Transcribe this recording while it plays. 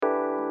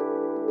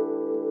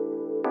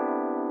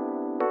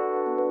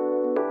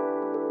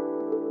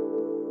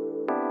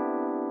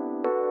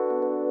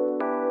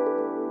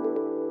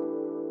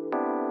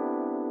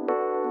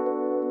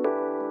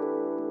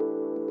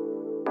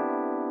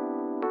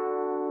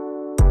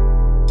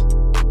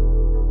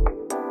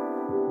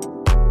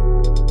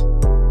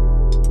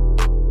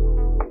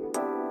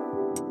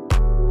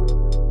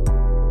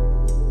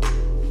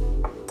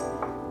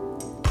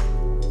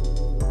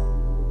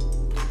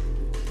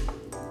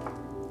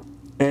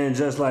And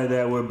just like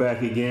that, we're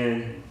back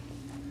again.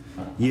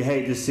 You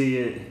hate to see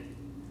it.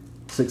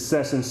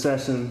 Succession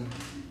Session,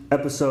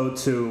 Episode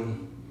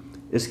 2.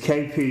 It's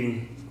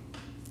KP.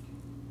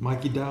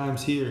 Mikey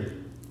Dimes here.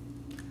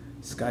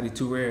 Scotty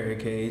Too Rare,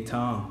 a.k.a.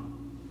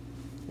 Tom.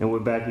 And we're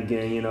back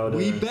again,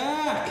 We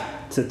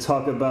back! to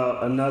talk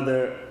about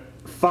another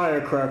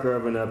firecracker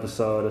of an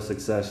episode of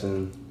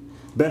Succession.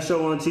 Best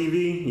show on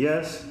TV,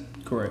 yes?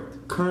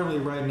 Correct. Currently,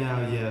 right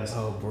now, yes.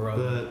 Oh,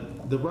 bro.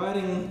 The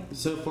writing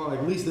so far,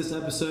 at least this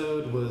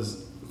episode,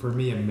 was, for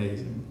me,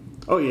 amazing.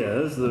 Oh yeah,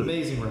 this is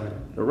Amazing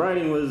writing. the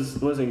writing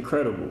was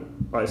incredible.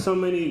 Like so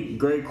many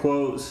great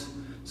quotes,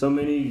 so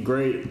many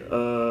great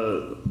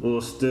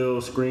little still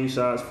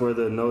screenshots for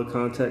the no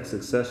context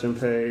Succession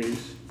page.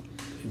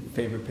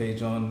 Favorite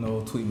page on the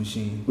old tweet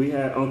machine. We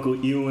had Uncle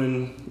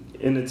Ewan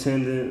in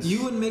attendance.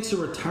 Ewan makes a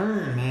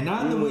return, man.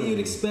 Not in the way you'd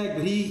expect,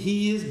 but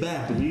he is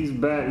back. He's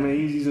back, man.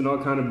 He's using all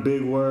kind of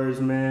big words,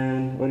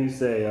 man. What do you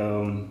say?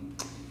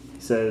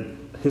 He said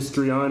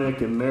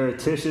histrionic and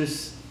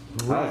meretricious.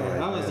 Right.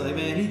 I was like,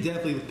 man, he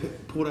definitely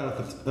pulled out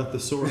of the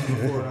source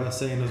before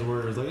saying those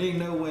words. Like, ain't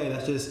no way.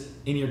 That's just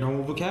in your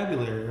normal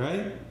vocabulary,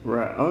 right?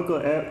 Right.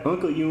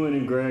 Uncle Ewan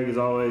and Greg is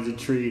always a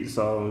treat.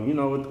 So,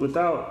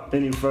 without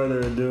any further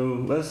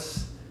ado,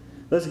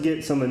 let's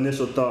get some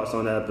initial thoughts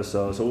on the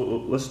episode. So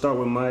let's start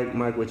with Mike.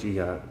 Mike, what you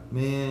got?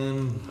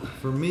 Man,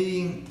 for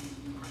me,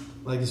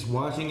 like just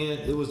watching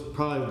it, it was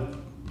probably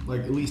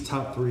like at least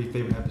top 3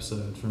 favorite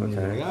episodes for me.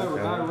 Okay,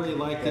 I really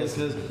like this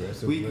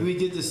because we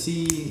get to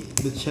see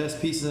the chess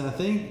pieces. And I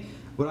think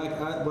what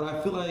I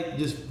feel like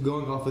just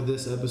going off of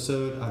this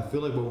episode, I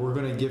feel like what we're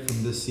gonna get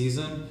from this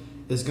season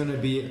is gonna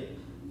be,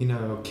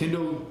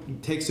 Kendall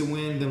takes a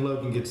win, then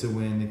Logan gets a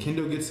win. Then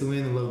Kendall gets a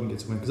win, then Logan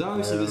gets a win. Because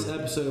obviously this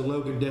episode,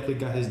 Logan definitely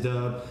got his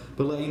dub.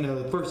 But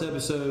the first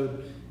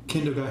episode,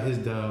 Kendall got his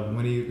dub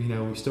when he,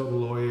 we stole the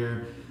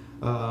lawyer,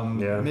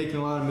 making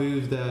a lot of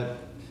moves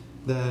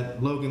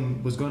that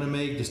Logan was going to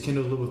make, just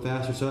Kendall's a little bit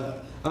faster.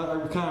 So I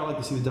kind of like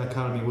to see the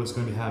dichotomy of what's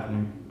going to be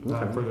happening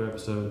in further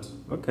episodes.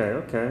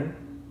 Okay.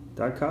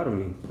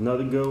 Dichotomy.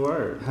 Another good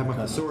word. I have my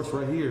thesaurus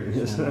right here.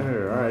 Yes,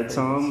 sir. All right,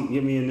 Tom,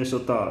 give me initial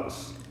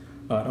thoughts.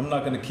 I'm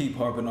not going to keep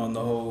harping on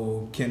the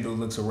whole Kendall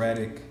looks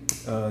erratic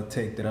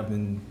take that I've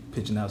been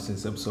pitching out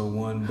since episode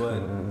 1,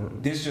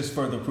 but this just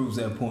further proves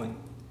that point.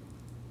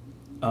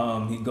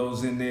 He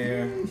goes in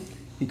there.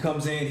 He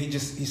comes in, he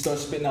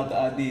starts spitting out the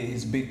idea,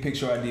 his big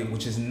picture idea,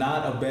 which is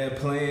not a bad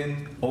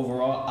plan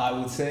overall, I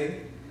would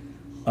say.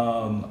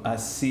 I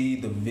see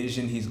the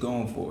vision he's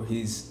going for.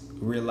 He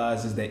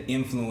realizes that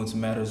influence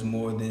matters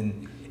more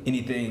than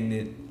anything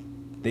that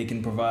they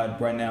can provide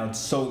right now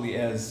solely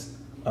as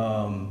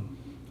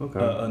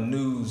a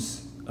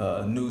news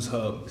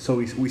hub. So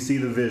we see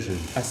the vision.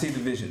 I see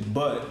the vision,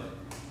 but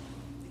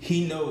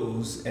he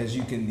knows, as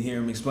you can hear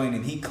him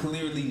explaining, he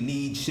clearly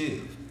needs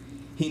Shiv.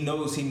 He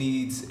knows he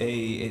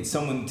needs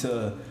someone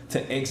to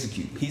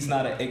execute. He's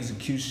not an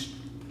execution.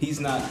 He's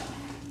not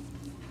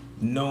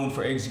known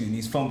for executing.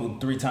 He's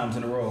fumbled 3 times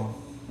in a row,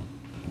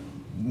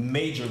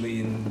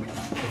 majorly, and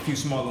a few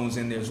smaller ones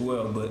in there as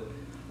well. But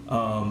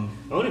I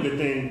don't even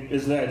think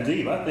it's that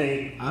deep.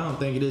 I don't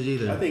think it is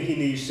either. I think he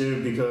needs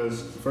Shiv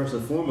because first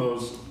and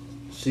foremost,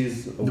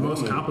 she's the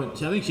most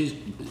competent. I think she's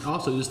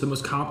also just the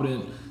most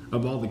competent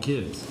of all the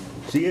kids.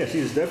 She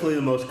is definitely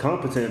the most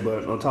competent.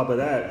 But on top of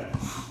that,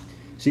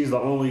 she's the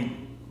only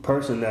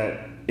person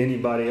that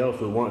anybody else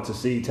would want to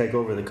see take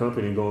over the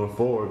company going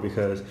forward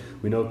because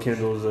we know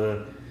Kendall's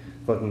a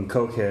fucking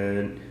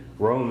cokehead.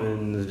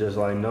 Roman is just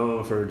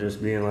known for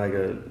just being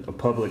a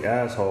public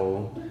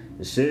asshole.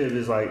 And Shiv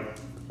is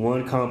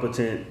one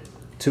competent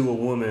to a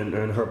woman,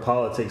 and her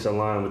politics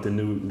align with the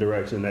new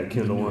direction that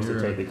Kendall wants to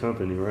take the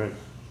company, right?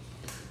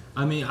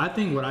 I mean, I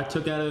think what I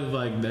took out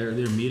of their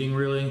meeting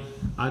really,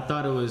 I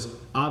thought it was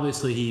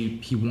obviously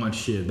he wants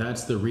Shiv.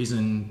 That's the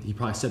reason he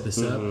probably set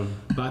this up.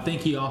 But I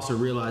think he also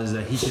realizes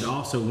that he could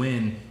also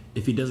win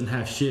if he doesn't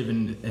have Shiv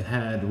and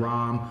had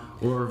Ram,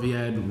 or if he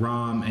had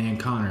Ram and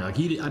Connor. I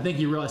think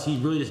he realized he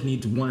really just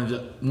needs one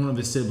of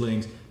his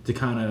siblings to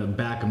kind of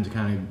back him to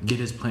kind of get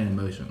his plan in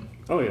motion.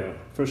 Oh yeah,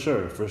 for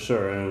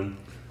sure, and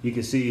you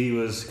can see he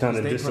was kind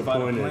of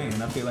disappointed. They provide a plan,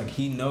 and I feel like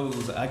he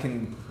knows I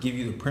can give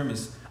you the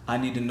premise. I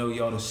need to know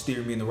y'all to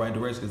steer me in the right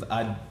direction because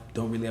I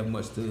don't really have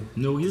much to.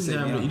 No, he just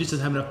doesn't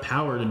have enough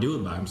power to do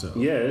it by himself.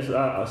 Yeah,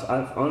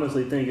 I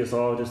honestly think it's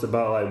all just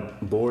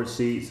about board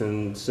seats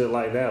and shit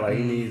like that.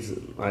 He needs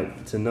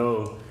to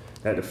know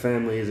that the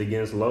family is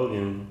against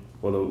Logan.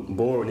 Well, the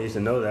board needs to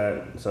know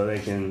that so they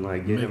can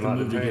get him out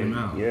of the pain.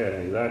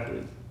 Yeah,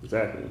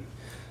 exactly.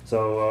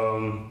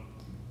 So,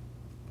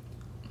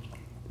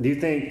 do you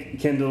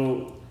think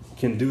Kendall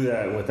can do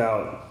that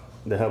without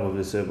the help of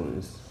his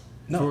siblings?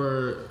 No.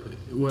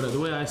 The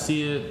way I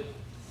see it,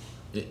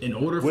 in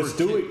order for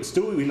Stewie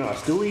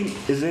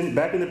is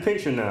back in the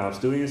picture now.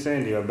 Stewie and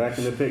Sandy are back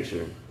in the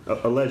picture,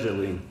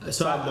 allegedly.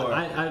 So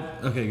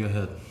okay, go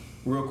ahead.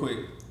 Real quick,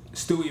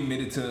 Stewie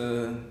admitted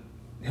to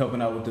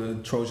helping out with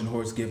the Trojan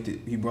horse gift that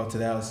he brought to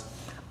the house.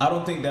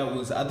 I think that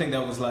was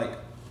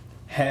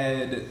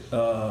had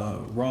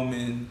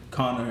Roman,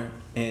 Connor,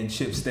 and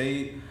Chip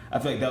stayed, I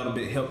feel like that would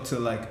have helped to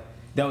like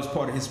that was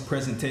part of his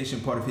presentation,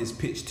 part of his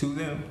pitch to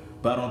them.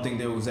 But I don't think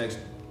there was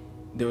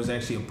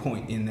actually a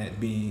point in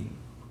that being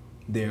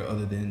there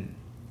other than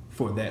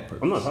for that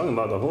purpose. I'm not talking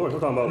about the horse.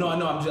 I'm talking about. No, I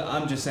know.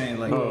 I'm just saying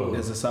like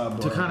as a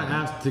sidebar. To kind of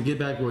ask to get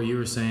back to what you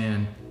were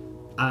saying,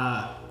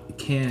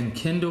 can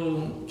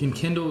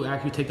Kendall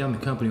actually take down the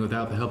company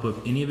without the help of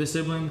any of his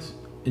siblings?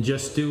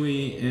 Just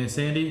Stewie and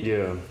Sandy?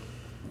 Yeah.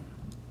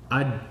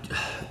 I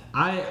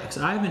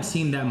haven't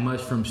seen that much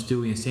from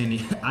Stewie and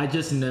Sandy. I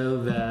just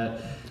know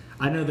that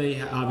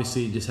they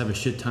obviously just have a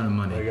shit ton of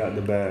money. They got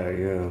the bag,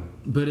 yeah.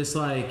 But it's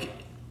like,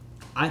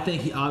 I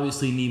think he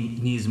obviously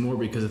needs more,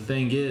 because the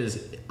thing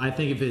is, I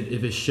think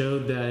if it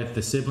showed that if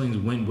the siblings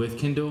went with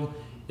Kendall,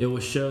 it will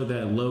show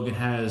that Logan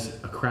has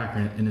a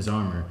cracker in his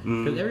armor.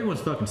 Because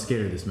everyone's fucking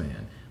scared of this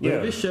man. But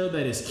if it showed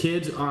that his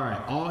kids,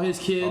 all his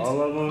kids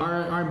all of them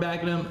aren't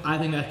backing him, I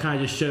think that kind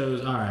of just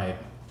shows, all right,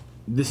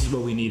 this is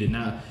what we needed.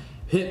 Now,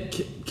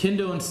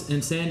 Kendall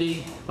and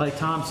Sandy, like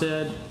Tom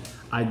said,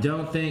 I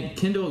don't think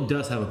Kendall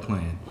does have a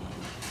plan,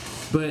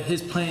 but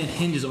his plan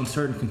hinges on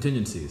certain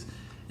contingencies.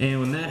 And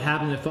when that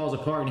happens, it falls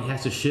apart and he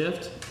has to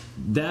shift.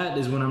 That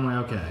is when I'm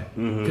like, okay,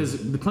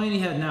 because the plan he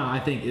had now, I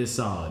think, is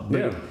solid.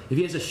 But if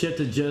he has to shift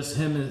to just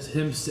him,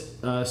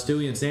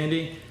 Stewie and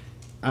Sandy,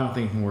 I don't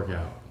think it can work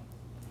out.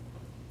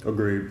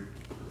 Agreed.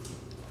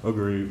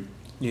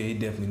 Yeah, he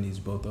definitely needs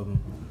both of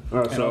them.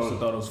 Right, and I also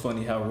thought it was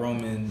funny how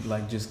Roman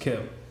like just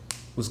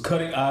was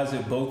cutting eyes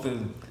at both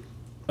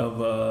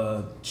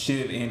of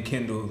Shiv and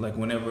Kendall, like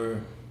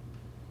whenever,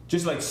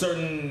 just like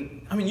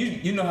certain. I mean,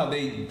 you know how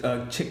they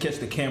catch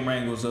the camera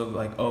angles of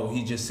like, oh,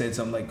 he just said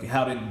something, like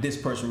how did this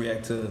person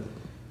react to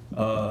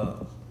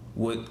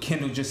what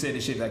Kendall just said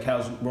and shit, like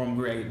how's Roman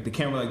react? The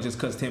camera like just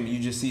cuts to him, and you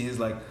just see his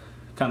like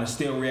kind of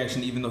stale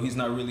reaction, even though he's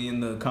not really in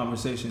the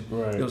conversation.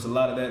 Right. There was a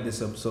lot of that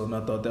this episode, and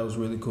I thought that was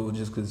really cool,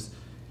 just because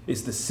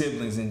it's the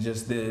siblings and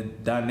just the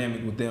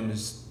dynamic with them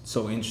is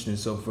so interesting.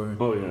 So for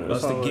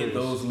us to get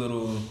those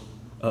little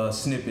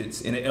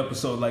snippets in an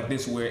episode like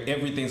this, where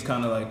everything's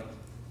kind of like,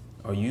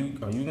 are you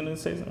gonna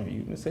say something? Are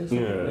you gonna say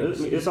something? Yeah,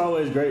 it's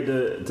always great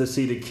to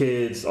see the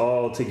kids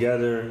all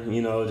together,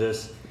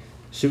 just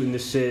shooting the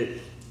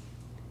shit.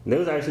 They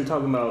was actually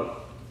talking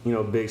about,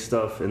 big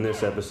stuff in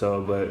this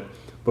episode, but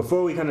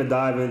before we kind of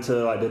dive into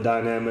like the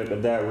dynamic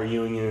of that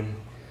reunion,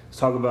 let's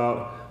talk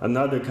about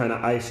another kind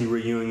of icy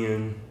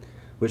reunion,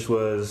 which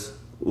was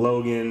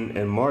Logan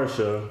and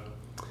Marsha.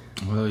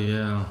 Well,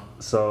 yeah.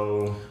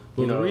 So,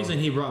 the reason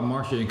he brought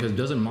Marsha in, because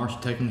doesn't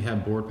Marsha technically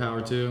have board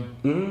power too?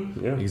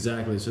 Mm-hmm. Yeah.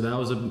 Exactly. So that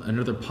was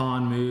another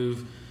pawn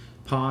move.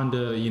 Pawn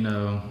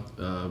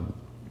to,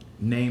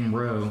 name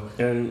Roe.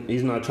 And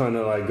he's not trying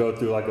to like go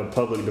through like a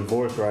public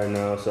divorce right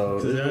now. So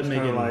that would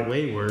make it like,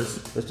 way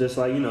worse. It's just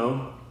like,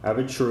 have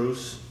a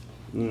truce.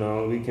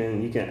 You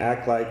can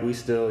act like we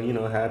still,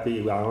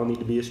 happy. I don't need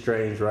to be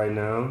estranged right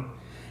now.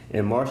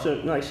 And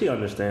Marsha, like, she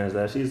understands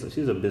that. She's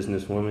a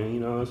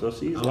businesswoman, so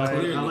she's I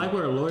like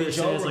what her lawyer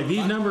says. Like,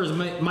 these numbers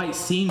might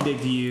seem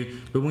big to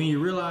you, but when you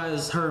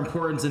realize her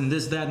importance in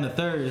this, that, and the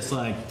third, it's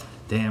like,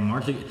 damn,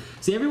 Marsha.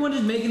 See, everyone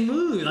is making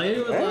moves. Like,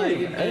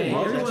 everyone's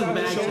everyone's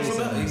bag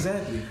chasing.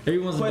 Exactly.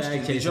 Everyone's bag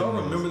chasing. Did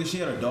y'all remember that she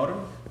had a daughter?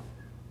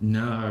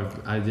 No,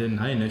 I didn't.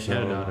 I didn't know she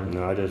had a daughter.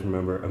 No, I just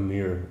remember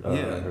Amir.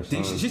 Her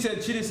son. She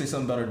said she did say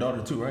something about her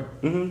daughter too,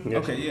 right? Mm-hmm.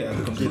 Okay, yeah.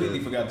 I completely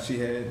forgot that she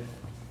had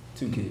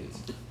 2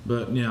 kids.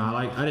 But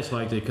I just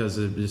liked it because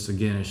it just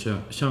again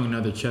showing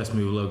another chess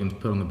move Logan's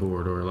put on the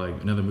board, or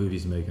like another move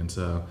he's making.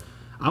 So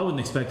I wasn't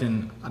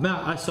expecting.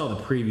 I saw the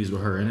previews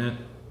with her in it,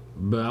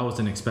 but I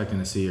wasn't expecting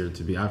to see her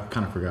to be. I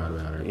kind of forgot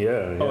about her.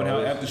 Yeah. Oh, and how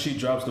after she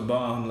drops the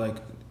bomb, like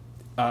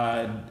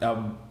I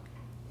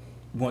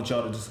want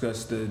y'all to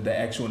discuss the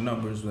actual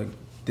numbers. Like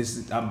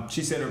this,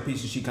 she said her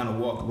piece and she kind of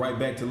walked right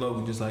back to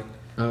Logan, just like.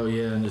 Oh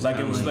yeah, and just like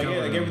it was like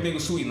everything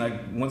was sweet. And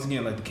like once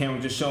again, like the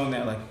camera just showing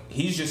that like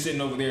he's just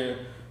sitting over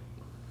there.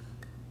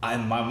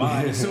 In my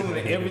mind, assuming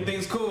that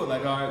everything's cool.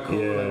 Like, all right,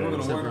 cool. Yeah. Like, we're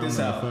gonna work this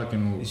out.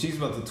 And she's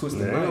about to twist it.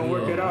 They're gonna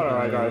work it out.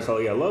 All right. So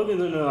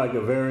Logan's in like a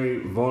very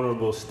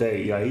vulnerable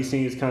state. Yeah, he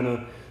seems kind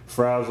of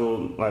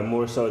frazzled, like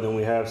more so than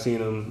we have seen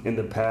him in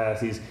the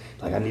past. He's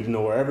like, I need to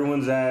know where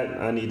everyone's at.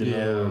 I need to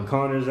know where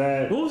Connor's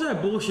at. What was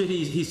that bullshit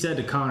he said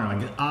to Connor?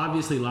 Like,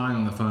 obviously lying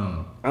on the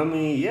phone. I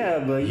mean, yeah,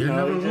 but you're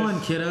number one,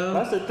 kiddo.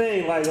 That's the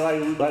thing. Like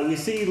we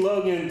see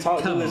Logan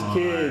talk to his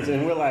kids,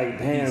 and we're like,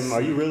 damn,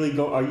 are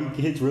you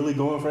kids really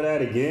going for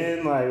that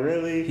again? Like,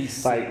 really?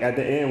 He's like at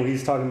the end when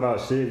he's talking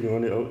about shit. You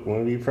want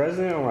to be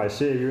president? I'm like,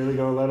 shit, you really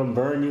gonna let him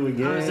burn you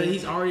again? I say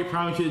he's already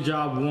promised you the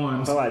job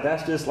once. So like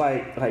that's just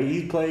like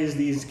he plays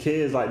these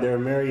kids like they're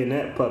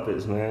marionette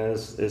puppets, man.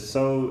 It's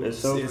so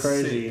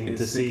crazy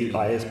to see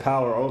like his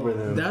power over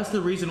them. That's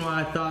the reason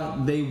why I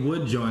thought they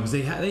would join, because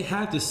they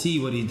have to see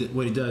what he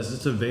does.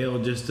 It's a veil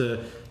just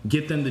to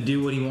get them to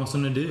do what he wants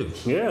them to do.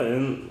 Yeah,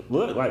 and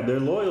look, like they're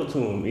loyal to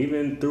him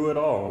even through it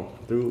all,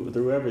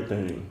 through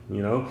everything.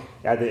 You know,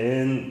 at the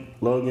end,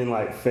 Logan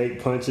like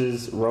fake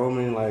punches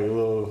Roman like a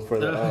little for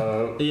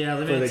the Yeah,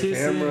 for the too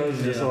cameras,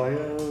 soon. just Yeah.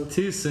 like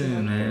Too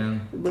soon,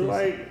 man. But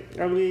like,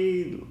 I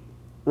mean,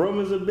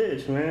 Roman's a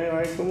bitch, man.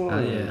 Like, come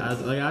on.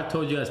 Yeah, I've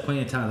told you guys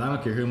plenty of times. I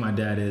don't care who my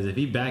dad is. If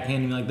he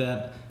backhand me like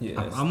that,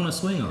 I'm gonna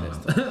swing on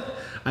him.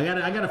 I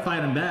gotta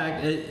fight him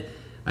back.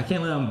 I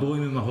can't let him bully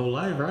me my whole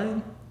life,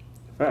 right?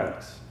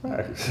 Facts.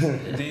 I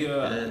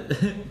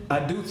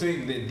do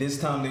think that this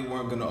time they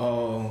weren't gonna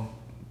all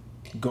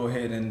go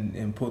ahead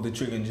and pull the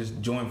trigger and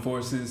just join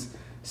forces,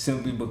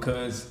 simply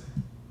because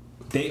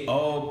they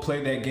all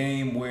play that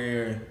game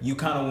where you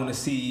kind of want to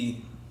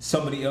see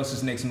somebody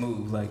else's next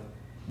move. Like,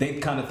 they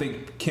kind of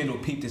think Kendall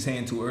peeped his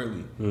hand too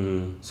early.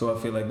 So I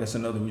feel like that's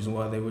another reason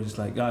why they were just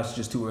like, gosh, it's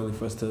just too early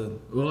for us to.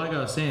 Well, like I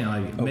was saying,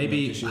 like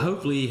maybe,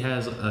 hopefully he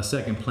has a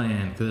second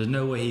plan, because there's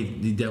no way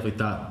he definitely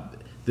thought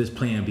this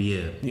plan be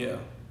it. Yeah.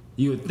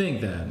 You would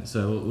think that,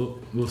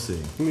 so we'll see.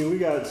 I mean, we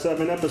got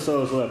 7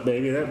 episodes left,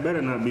 baby. That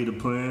better not be the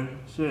plan.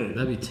 Shit.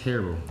 That'd be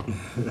terrible.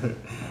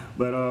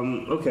 But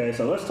okay,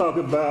 so let's talk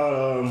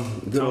about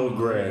good old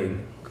Greg.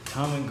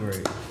 Tom and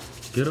Greg.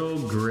 Good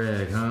old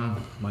Greg, huh?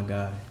 My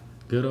guy.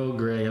 Good old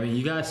Greg. I mean,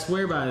 you guys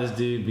swear by this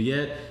dude, but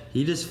yet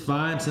he just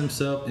finds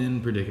himself in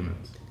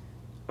predicaments.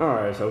 All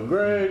right, so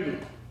Greg.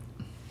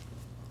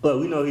 Look,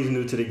 we know he's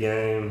new to the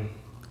game.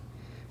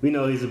 We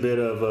know he's a bit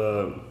of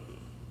a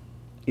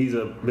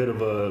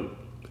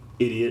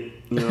idiot,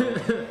 you know.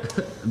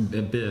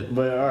 A bit.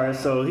 But all right,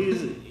 so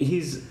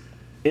he's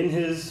in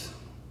his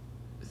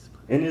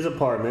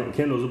apartment,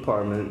 Kendall's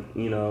apartment,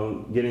 you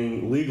know,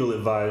 getting legal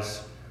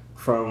advice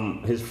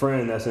from his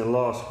friend that's in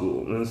law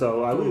school. And so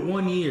like For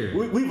 1 year.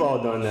 we've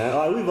all done that.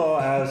 Like we've all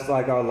asked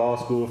like our law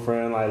school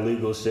friend like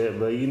legal shit,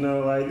 but you know,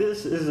 like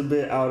this is a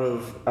bit out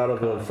of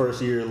a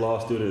first year law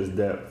student's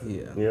depth.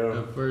 Yeah. You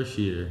know? First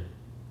year.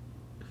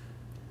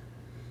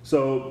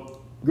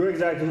 So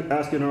Greg's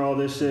asking her all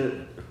this shit,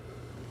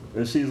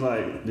 and she's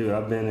like, dude,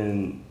 I've been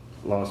in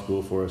law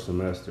school for a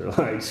semester.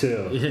 Like,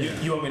 chill.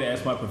 Yeah. You want me to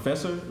ask my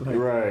professor? Like,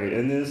 Right.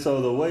 And then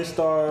so the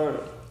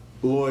Waystar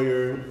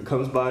lawyer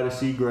comes by to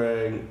see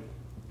Greg.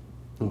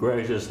 And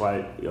Greg's just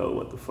like, yo,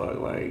 what the fuck?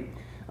 Like,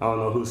 I don't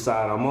know whose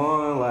side I'm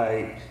on.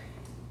 Like,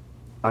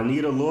 I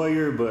need a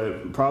lawyer,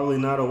 but probably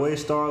not a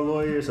Waystar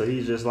lawyer. So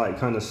he's just like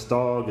kind of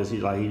stalled because he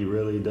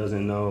really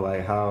doesn't know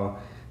like how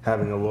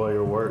having a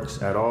lawyer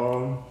works at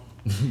all.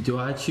 Do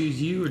I choose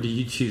you or do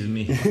you choose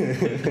me?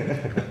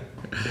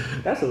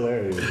 That's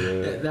hilarious,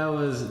 man. That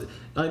was.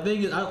 I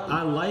think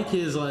I like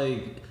his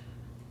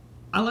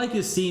I like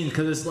his scene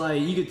because it's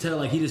like you could tell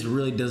like he just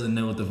really doesn't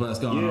know what the fuck's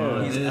going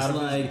on. he's And it's out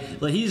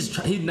of like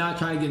he's not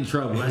trying to get in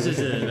trouble. That's just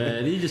it,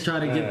 man. He's just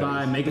trying to get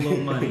by and make a little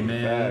money,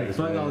 man. Facts,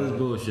 Fuck all man. this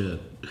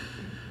bullshit.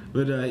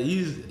 But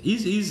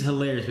he's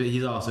hilarious, but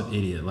he's also an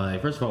idiot.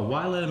 Like, first of all,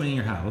 why let him in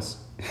your house?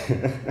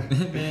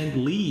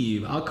 Man,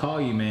 leave. I'll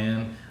call you,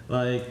 man.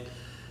 Like,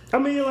 I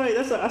mean, like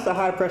that's a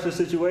high pressure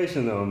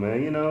situation, though,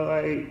 man. You know,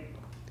 like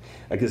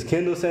because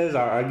Kendall says,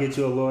 I'll get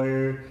you a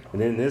lawyer,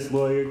 and then this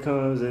lawyer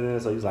comes, and then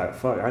so he's like,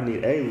 fuck, I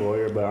need a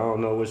lawyer, but I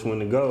don't know which one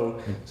to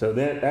go. So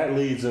that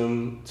leads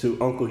him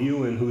to Uncle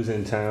Ewan, who's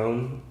in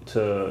town,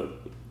 to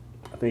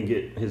I think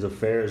get his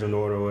affairs in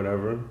order or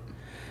whatever.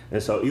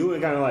 And so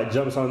Ewan kind of like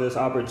jumps on this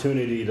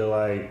opportunity to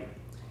like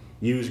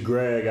use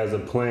Greg as a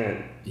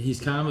plant.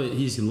 he's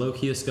low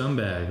key a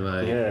scumbag.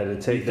 Like, Yeah,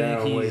 to take you think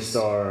down he's-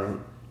 Waystar.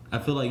 I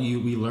feel like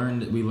we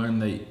learned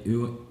that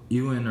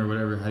Ewan or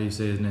whatever how you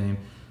say his name.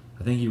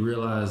 I think he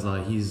realized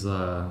like he's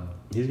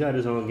He's got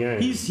his own game.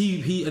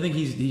 I think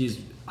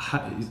he's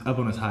up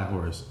on his high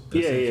horse.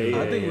 Yeah.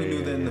 I think we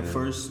knew that in the yeah.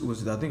 first I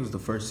think it was the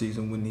first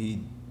season when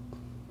he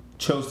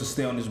chose to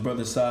stay on his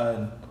brother's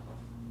side.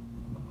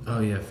 Oh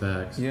yeah,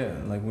 facts. Yeah,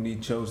 like when he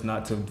chose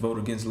not to vote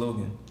against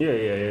Logan.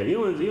 Yeah. He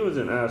was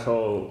an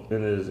asshole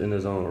in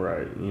his own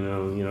right. You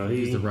know.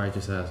 He's the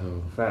righteous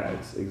asshole.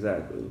 Facts,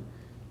 exactly.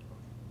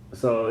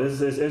 So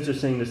it's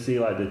interesting to see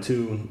like the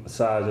two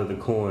sides of the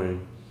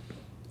coin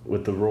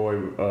with the Roy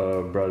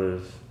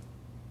brothers,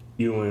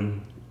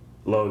 Ewan,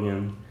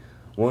 Logan.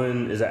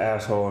 One is an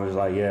asshole and is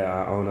like, yeah,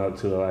 I own up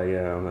to it. Like,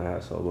 yeah, I'm an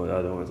asshole. But the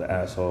other one's an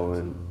asshole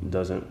and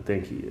doesn't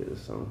think he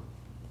is. So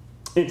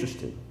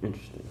interesting.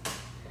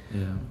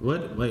 Yeah.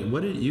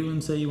 What did Ewan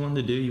say you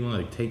wanted to do? You want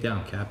to like take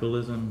down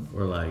capitalism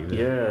or like?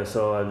 Yeah.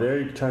 So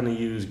they're trying to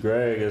use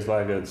Greg as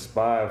like a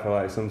spy for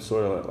like some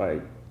sort of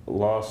like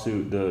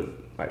lawsuit to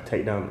like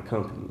take down the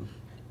company.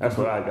 That's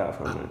what I got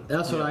from it.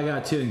 That's what I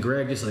got too. And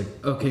Greg just like,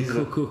 okay, He's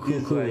cool. like,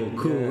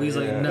 yeah, He's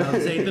like, yeah. no,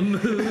 this ain't the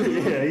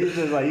move. Yeah, he's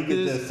just like, you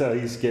can just tell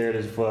he's scared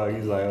as fuck.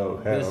 He's like,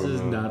 oh, hell This is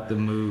no. not the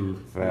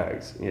move.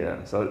 Facts,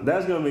 yeah. So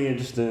that's going to be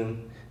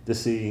interesting to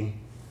see.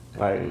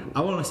 Like,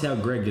 I want to see how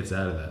Greg gets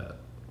out of that.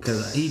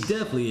 Because he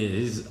definitely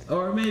is.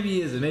 Or maybe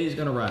he isn't. Maybe he's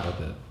going to ride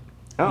with it.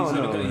 I don't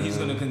know. He's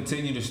gonna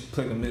continue to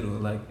play the middle.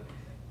 Like,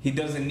 he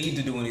doesn't need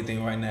to do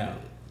anything right now.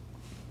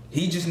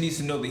 He just needs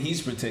to know that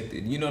he's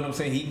protected. You know what I'm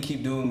saying? He can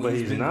keep doing what But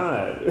he's been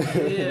not.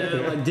 Yeah,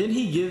 like didn't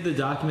he give the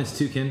documents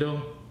to Kendall?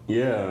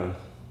 Yeah,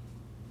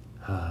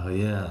 Oh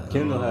yeah.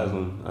 Kendall has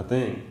one, I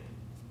think.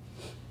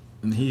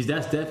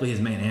 That's definitely his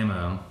main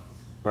ammo.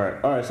 Right.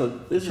 All right. So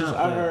this is. Trying to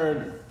I play.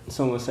 heard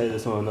someone say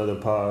this on another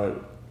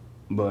pod,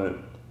 but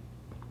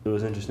it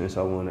was interesting,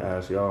 so I wanted to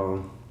ask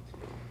y'all.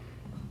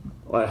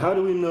 Like, how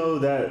do we know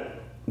that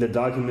the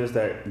documents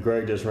that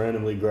Greg just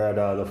randomly grabbed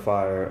out of the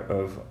fire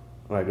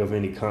of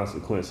any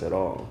consequence at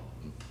all?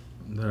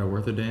 That are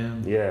worth a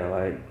damn. Yeah.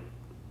 Like,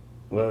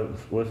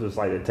 what's just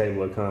like the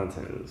table of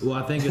contents? Well,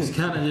 I think it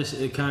kind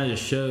of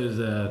just shows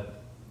that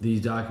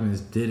these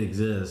documents did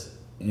exist,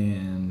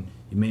 and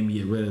you made me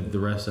get rid of the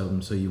rest of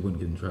them so you wouldn't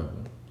get in trouble.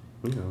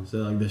 You know. So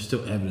like, there's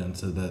still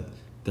evidence of that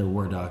there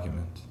were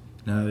documents.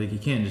 Now, like, you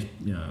can't just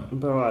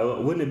But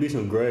like, wouldn't it be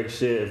some Greg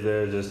shit if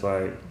they're just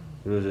like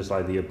it was just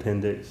like the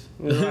appendix?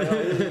 You know, like,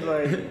 it's just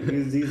like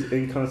these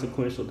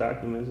inconsequential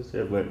documents and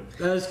shit. But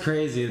That's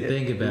crazy to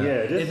think about.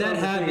 yeah, just If that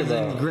something to think happens,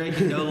 then about. Greg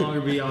can no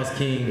longer be y'all's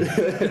king. now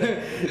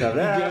that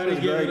gotta happens,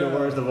 give Greg it the up.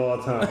 worst of all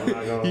time. I'm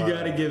not gonna You lie.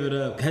 gotta give it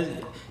up.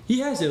 He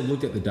has to have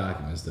looked at the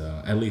documents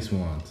though, at least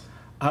once.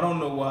 I don't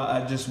know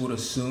why. I just would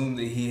assume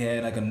that he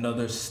had like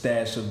another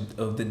stash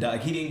of the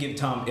doc. He didn't give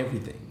Tom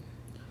everything.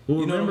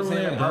 Well, You know remember what I'm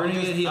when they saying? were I would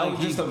burning just- it? He I would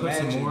he just put some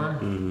imagine. more.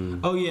 Mm-hmm.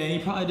 Oh yeah, and he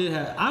probably did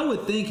have. I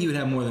would think he would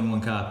have more than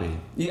one copy.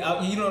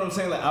 Yeah, you know what I'm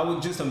saying? Like I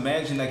would just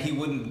imagine like he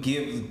wouldn't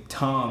give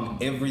Tom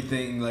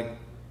everything. Like,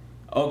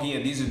 okay,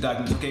 yeah, these are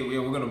documents. Okay,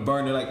 we're gonna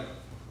burn it. Like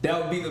that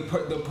would be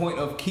the point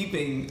of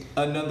keeping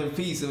another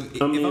piece of.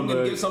 If I'm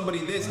gonna give somebody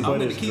this, I'm But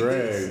gonna it's keep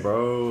Greg, this.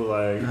 bro.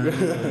 Like,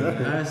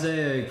 I'm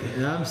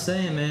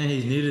saying, man,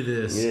 he's new to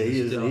this.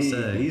 yeah, That's what I'll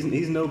say.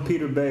 he's no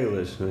Peter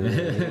Baelish,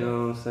 man. You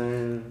know what I'm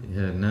saying?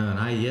 Yeah, no,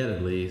 not yet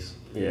at least.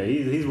 Yeah,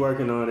 he's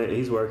working on it.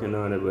 He's working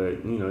on it,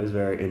 but you know he's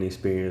very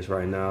inexperienced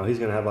right now. He's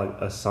gonna have like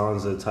a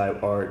Sansa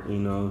type art, you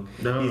know.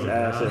 Oh, he's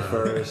ass God. at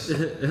first.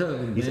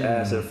 Oh, He's man.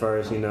 ass at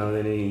first, you know.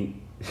 Then he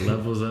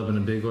Levels up in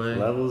a big way.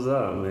 levels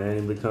up,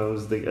 man. He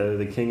becomes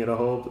the king of the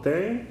whole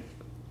thing.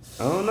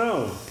 I don't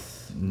know.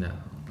 No.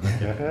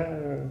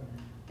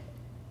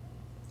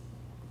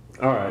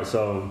 All right,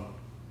 so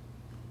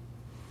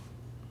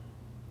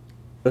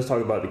let's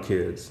talk about the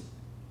kids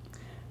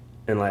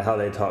and like how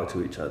they talk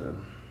to each other.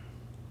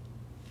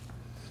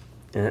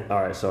 And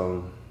all right,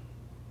 so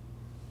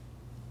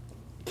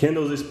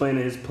Kendall's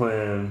explaining his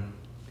plan,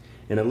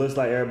 and it looks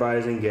like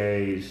everybody's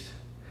engaged.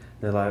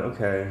 They're like,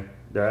 okay,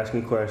 they're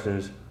asking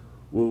questions.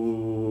 Woo, woo,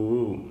 woo,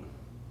 woo.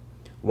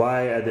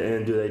 Why at the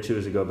end do they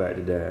choose to go back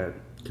to Dad?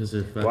 Because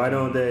they're fucking. Why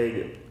don't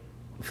they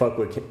fuck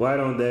with? Why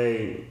don't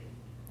they?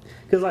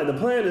 Because like the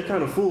plan is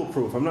kind of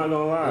foolproof. I'm not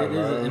gonna lie, It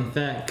bro. is, in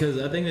fact, because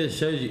I think it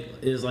shows you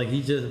is like they're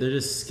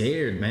just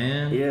scared,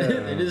 man. Yeah.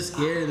 They're just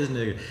scared of this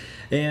nigga.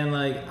 And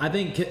like I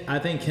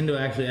think Kendall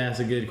actually asked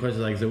a good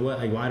question, like, so what?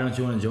 Like, why don't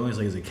you want to join? It's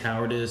like, is it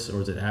cowardice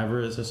or is it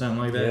avarice or something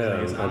like that? Yeah,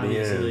 Like, it's at the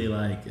obviously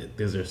like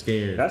because they're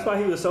scared. That's why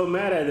he was so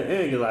mad at the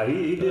end. 'Cause like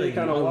he did Like,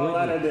 kind of why wall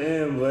out wouldn't at the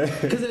end,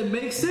 but Because it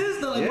makes sense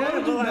though. Like, why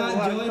would you but, not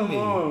like, join come me?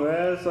 on,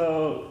 man.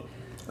 So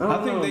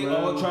I think they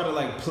all man. try to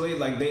like play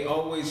like they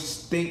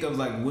always think of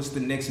like what's the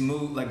next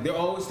move. Like they're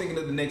always thinking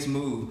of the next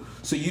move.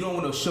 So you don't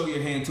want to show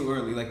your hand too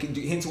early. Like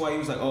hence why he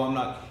was like, oh, I'm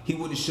not. He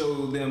wouldn't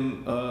show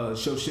them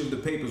show Shiv the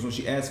papers when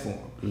she asked for them.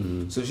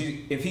 Mm-hmm. So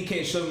if he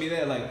can't show me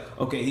that, like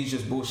okay, he's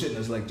just bullshitting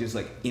us like just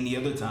like any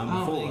other time I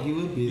don't before. think he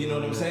would be You know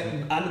like what I'm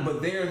saying?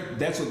 But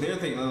that's what they're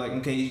thinking. They're like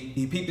okay,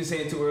 he peeped his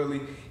hand too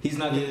early. He's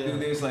not gonna Yeah. do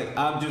this. Like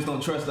I just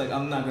don't trust. Like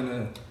I'm not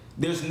gonna.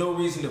 There's no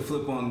reason to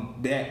flip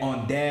on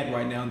Dad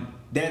right now.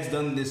 Dad's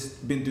done this,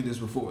 been through this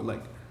before.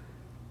 Like,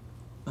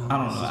 I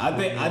don't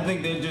know. I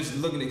think they're just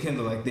looking at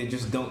Kendall like they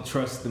just don't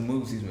trust the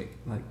moves he's making.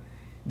 Like,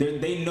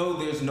 they know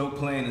there's no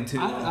plan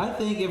until. I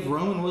think if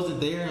Roman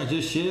wasn't there and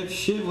just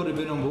Shiv would have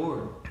been on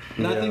board.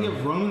 And I think Yeah.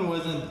 if Roman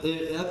wasn't,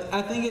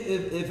 I think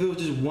if it was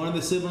just one of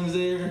the siblings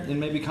there and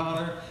maybe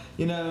Connor,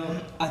 you know,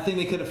 I think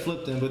they could have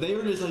flipped him. But they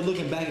were just like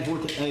looking back and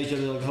forth at each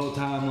other like the whole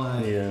time,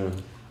 like, Yeah.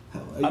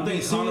 are you I think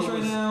being serious Connor right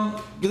was-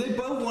 now? Because they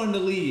both wanted to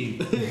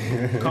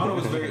leave. Connor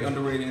was very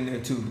underrated in there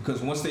too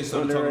because once they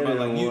started talking Underrated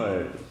about like on you.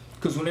 what?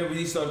 Because whenever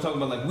he started talking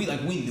about like we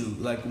knew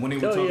like when they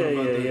were Oh talking yeah,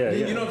 about yeah.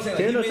 you know what I'm saying?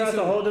 Like, Kendall he tried made to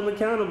some- hold him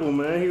accountable,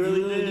 man. He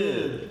really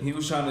did. He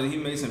was trying to. He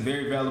made some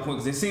very valid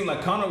points. It seemed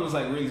like Connor was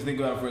like really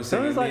thinking about it for a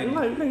second. Connor's like, and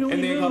like, nigga, we and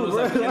then knew, Connor was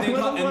bro. like, and then,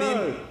 Like, Con- and then,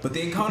 what? but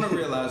then Connor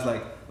realized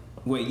like,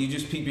 wait,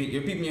 you're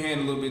peeping your hand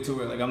a little bit too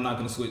early. Like I'm not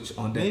gonna switch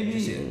on that.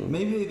 Shit.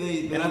 Maybe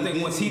they And I think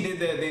didn't- once he did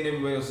that, then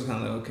everybody else was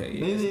kind of like, okay.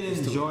 Yeah, Maybe they it's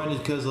didn't too- join it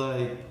because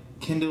like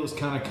Kendall was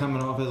kind of coming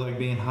off as like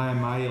being high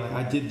and mighty. Like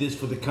I did this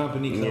for the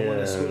company because I wanted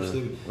to switch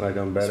the. like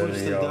I'm better switch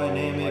than the y'all.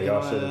 dynamic Like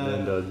y'all and should all have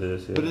been that. done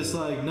this. Yeah. But it's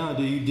like, no,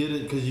 dude, you did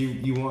it because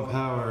you want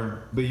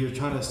power, but you're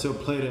trying to still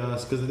play to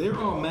us because they were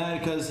all mad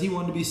because he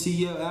wanted to be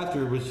CEO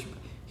after, which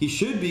he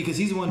should be because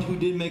he's the one who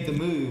did make the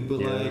move.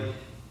 But Yeah. like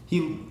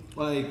he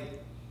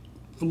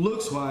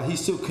looks wise, he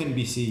still couldn't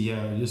be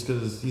CEO just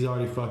because he's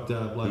already fucked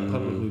up like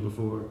publicly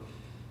before.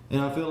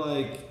 And I feel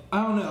like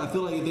I don't know. I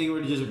feel like if they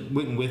were to just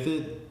went with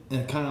it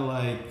and kind of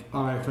like,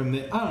 all right, from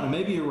the I don't know.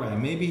 Maybe you're right.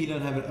 Maybe he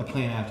doesn't have a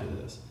plan after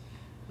this.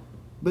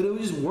 But it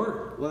would just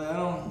work. Like I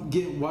don't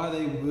get why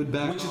they would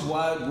back. Which is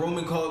off. why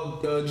Roman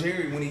called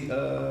Jerry when he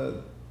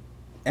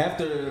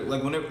after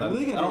like whenever Well,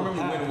 they I got don't a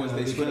remember little when it was pack,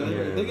 they though. split up.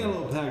 Yeah. They got a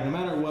little pack. No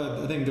matter what,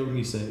 I think they're gonna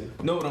be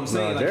safe. Know what I'm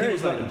saying? No, Like he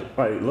Jerry's was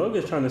like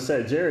Logan's trying to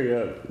set Jerry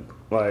up,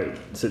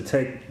 like to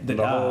take The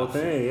the whole dive.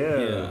 thing.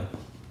 Yeah.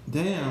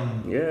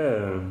 Damn.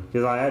 Yeah,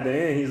 because like at the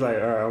end, he's like,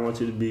 "All right, I want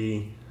you to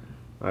be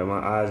like my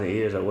eyes and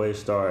ears at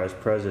Waystar as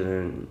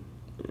president,"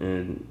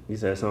 and he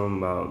said something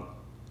about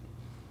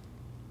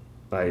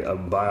like a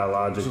it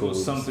biological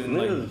was something it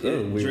like was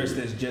weird. dressed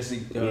as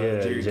Jesse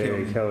yeah, Jerry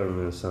Kellerman.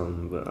 Kellerman or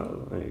something. But I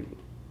was like,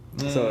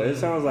 Man. so it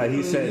sounds like he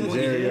Really set good.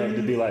 Jerry up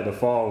to be like the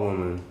fall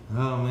woman.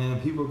 Oh man,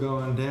 people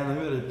going down.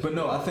 You better. But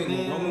no, I think when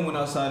Man. Roman went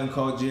outside and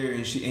called Jerry,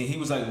 and he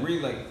was like really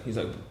like he's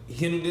like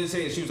he didn't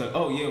say it. She was like,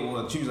 oh yeah,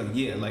 well she was like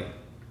yeah, like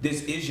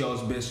this is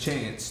y'all's best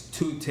chance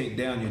to take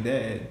down your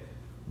dad,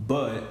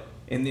 but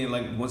and then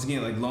like once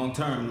again like long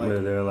term like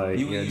Where they're like,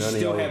 you yeah, none of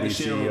still y'all have will the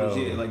be shareholders,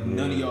 CEO. yeah, like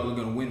none of y'all are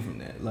gonna win from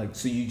that, like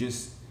so you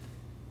just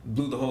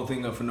blew the whole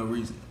thing up for no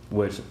reason.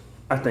 Which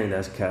I think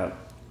that's cap.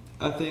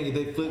 I think if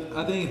they flip.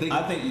 I think if they.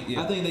 I think,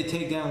 yeah. I think they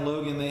take down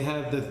Logan. They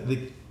have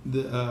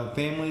the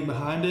family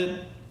behind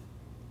it.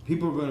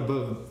 People are going to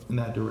vote in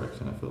that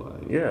direction. I feel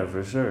like. Yeah,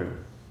 for sure.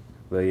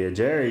 But yeah,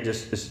 Jerry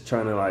just is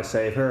trying to like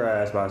save her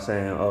ass by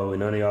saying, "Oh,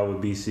 none of y'all would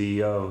be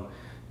CEO.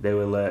 They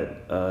would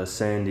let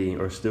Sandy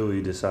or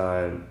Stewie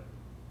decide."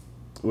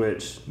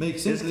 Which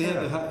Makes sense. is They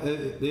have cap.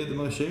 they have the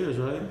most shares,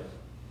 right?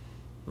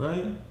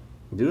 Right.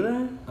 Do they? I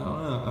don't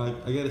know.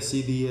 I got to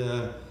see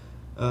the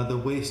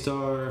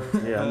Waystar.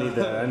 Yeah,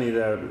 I need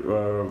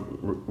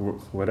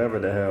that. Whatever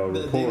the hell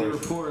The daily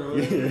report. report. Or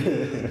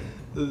whatever.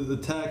 The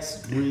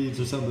tax reads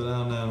or something. I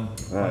don't know.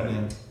 Right.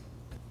 Man.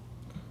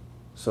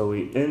 So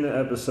we end the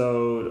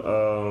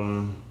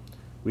episode.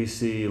 We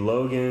see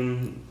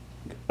Logan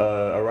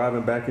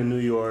arriving back in New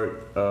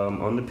York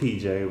on the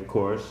PJ, of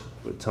course,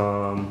 with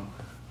Tom,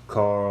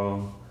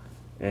 Carl,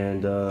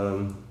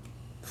 and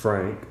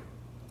Frank.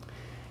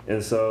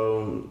 And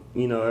so,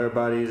 you know,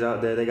 everybody's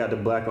out there. They got the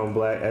black on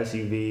black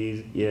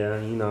SUVs. Yeah,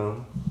 you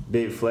know,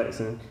 big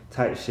flexing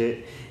type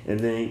shit. And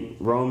then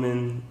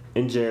Roman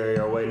and Jerry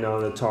are waiting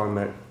on the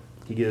tarmac.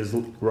 He gives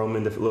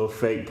Roman the little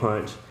fake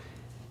punch.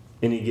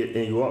 And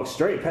he walks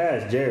straight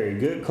past Jerry.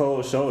 Good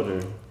cold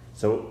shoulder.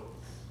 So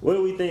what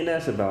do we think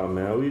that's about,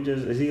 man?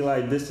 Is he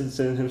like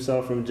distancing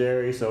himself from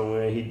Jerry so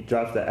when he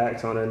drops the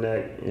axe on her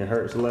neck it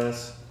hurts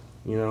less,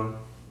 you know?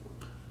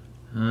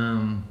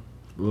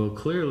 Well,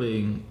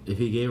 clearly, if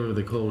he gave her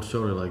the cold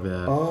shoulder like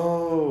that,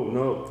 Oh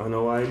no, I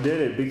know why he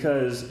did it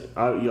because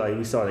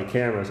we saw the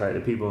cameras, like the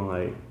people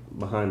like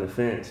behind the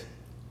fence.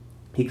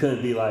 He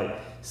couldn't be like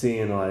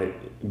seeing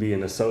like be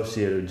an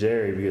associate of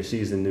Jerry because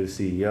she's the new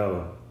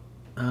CEO.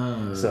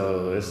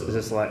 So it's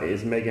just like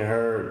it's making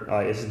her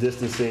like it's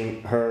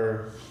distancing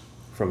her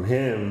from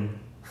him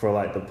for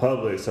like the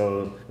public.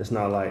 So it's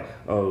not like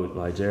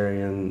like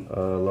Jerry and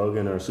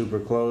Logan are super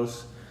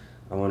close.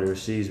 I wonder if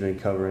she's been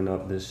covering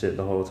up this shit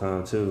the whole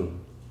time too.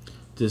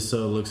 just so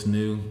it looks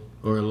new,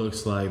 or it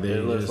looks like they're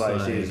It looks just like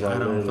like, she's like I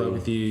don't fuck literally-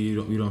 with you,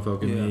 you don't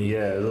fuck with me.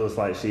 Yeah, it looks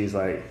like she's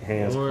like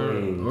hands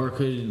clean. Or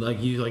could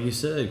like you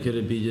said, could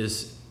it be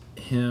just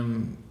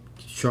him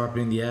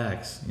sharpening the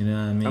axe? You know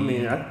what I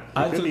mean?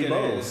 I it could took be it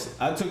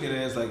both.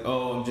 as like,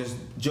 oh, I'm just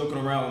joking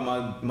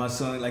around with my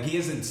son. Like he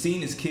hasn't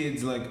seen his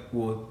kids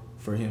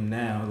for him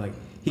now, like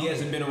he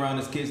hasn't been around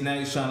his kids now.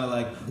 He's trying to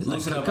like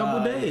loosen a up.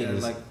 couple yeah,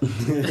 days. like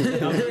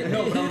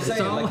no, but I'm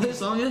saying like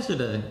it's on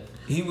yesterday.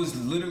 he was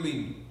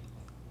literally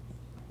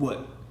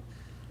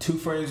 2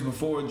 frames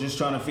before just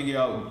trying to figure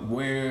out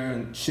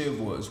where Shiv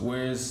was.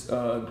 Where's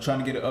trying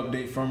to get an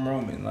update from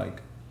Roman.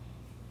 Like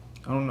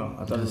I don't know.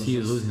 I thought it was He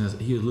was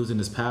just- losing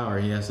his power.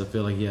 He has to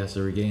feel like he has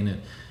to regain it,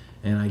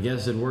 and I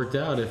guess it worked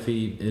out. If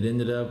it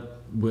ended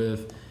up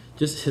with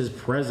just his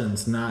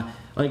presence, not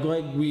like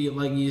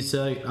you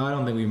said. I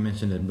don't think we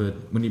mentioned it, but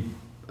when he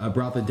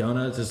brought the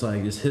donuts, it's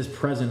like just his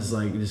presence,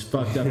 like just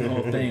fucked up the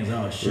whole thing. It's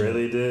like, oh shit.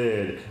 Really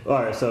did. All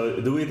right, so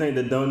do we think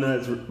the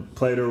donuts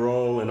played a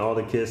role in all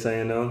the kids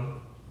saying no?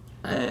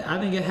 I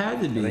think it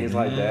had to be. I think it's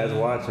like man. dad's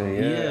watching.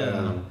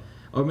 Yeah.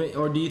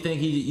 Or do you think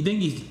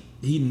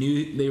he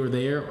knew they were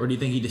there, or do you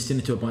think he just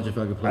sent it to a bunch of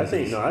fucking I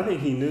places?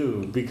 think he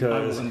knew I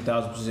because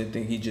 1000%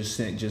 think he just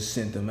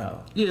sent them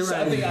out. Yeah, So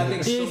right. I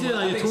think He said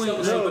like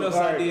 20 someone else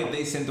alright. idea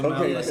they sent them Okay,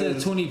 out. Yeah, I said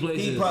 20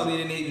 places. He probably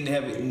didn't even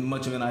have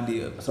much of an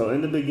idea. so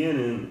in the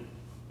beginning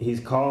he's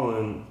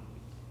calling.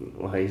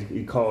 Like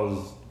he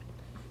calls.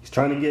 He's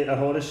trying to get a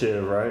hold of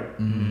Shiv, right?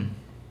 Mm-hmm.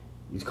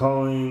 He's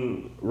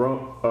calling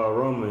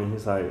Roman.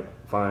 He's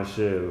like, find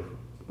Shiv,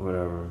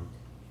 whatever.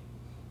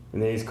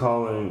 And then he's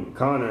calling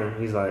Connor.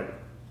 He's like,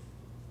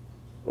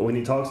 when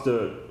he talks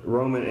to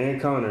Roman and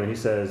Connor, he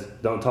says,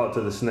 don't talk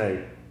to the snake.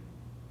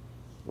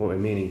 Well,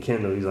 meaning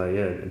Kendall. He's like,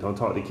 yeah, don't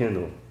talk to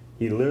Kendall.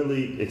 He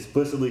literally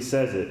explicitly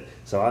says it.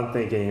 So I'm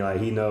thinking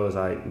like he knows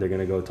like they're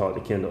gonna go talk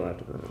to Kendall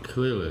after that.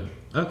 Clearly.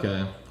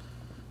 Okay.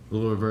 A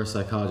little reverse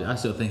psychology. I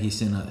still think he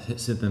sent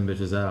them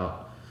bitches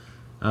out.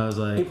 I was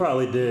He like,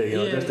 probably did,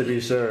 Yeah. just to be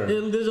sure.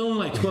 there's only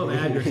like 12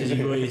 addresses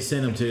you really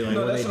send them to. Like, No,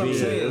 where that's they what I'm be.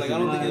 saying. Like, I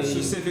don't think it's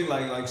specific.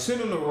 Like send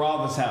him to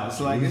Robin's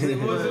house. Like,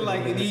 it wasn't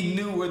like he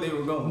knew where they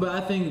were going. But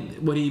I think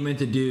what he meant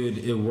to do,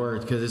 it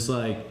worked because it's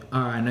like,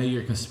 all right, I know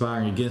you're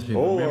conspiring against me,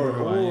 but remember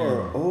who I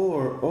am.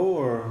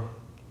 Or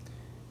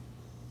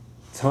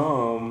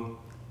Tom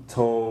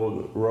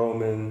told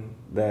Roman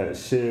that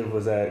Shiv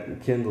was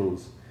at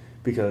Kendall's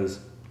because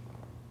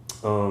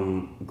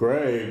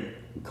Greg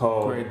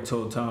called. Greg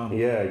told Tom.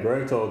 Yeah,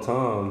 Greg told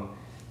Tom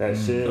that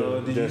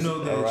Shiv did just you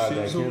know that arrived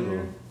at Shiv's over Kendall.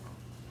 here?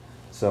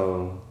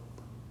 So,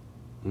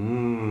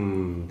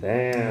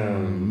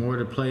 damn. More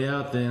to play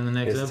out than the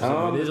next Is episode.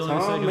 Tom, It is is only the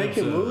Tom second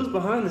making episode. moves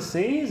behind the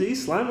scenes?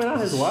 He's slamming out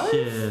his wife?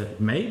 Shit,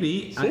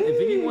 maybe.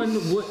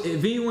 Jeez.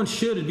 If anyone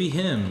should, it'd be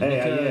him.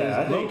 Hey,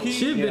 I think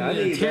Shiv yeah, I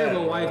been a need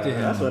terrible that. wife to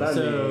him. That's what I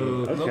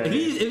so need. Okay.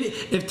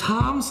 if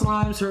Tom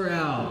slimes her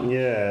out,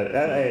 Yeah,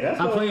 that's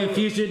I'm what- playing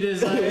future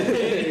design.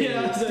 You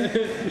know what I'm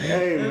saying?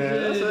 Hey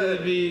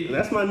man,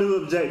 that's my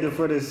new objective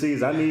for this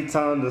season. I need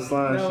Tom to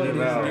slime No, shit it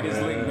is- out. Get his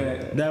man. link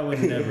back. That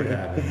would never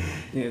happen.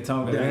 Yeah,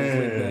 Tom got his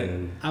link back.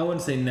 Damn. I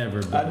wouldn't say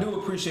never, but I do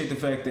appreciate the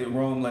fact that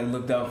Rome like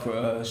looked out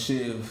for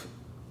Shiv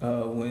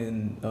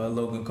when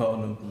Logan called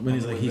him. when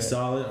he's like, he's back.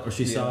 solid or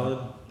she's Yeah. solid.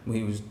 When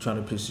he was trying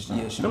to pitch,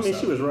 yeah, she I was. mean,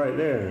 she solid. was right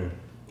there.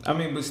 I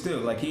mean, but still,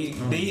 like he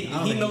don't he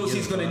think knows he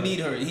he's gives a gonna fuck. need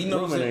her. He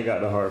knows Roman ain't that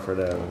got the heart for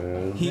that,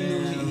 man. he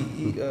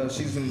knew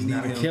she's gonna need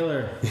Not a him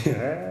killer.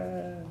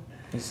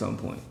 at some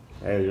point.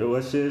 Hey,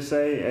 what should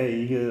say? Hey,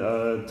 you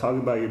can talk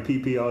about your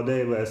PP all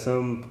day, but at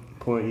some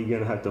point you're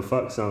gonna have to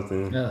fuck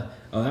something.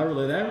 Oh, that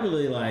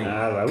really like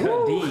I was like,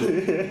 cut woo.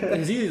 deep.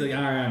 Because he's like,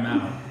 all right, I'm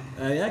out.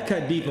 That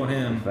cut deep on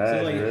him. Facts,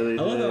 So like, really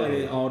I love that like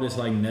did. they all just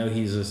like know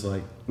he's just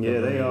like. Yeah,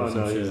 they all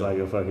some know he's shit. like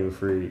a fucking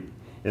freak.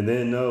 And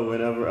then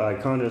whenever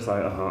like Connor's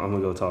like, I'm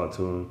gonna go talk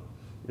to him.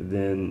 And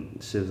then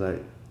Shiv's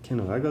like,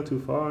 Kendall, I go too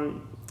far.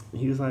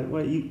 He was like,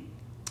 what you?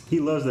 He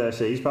loves that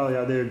shit. He's probably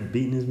out there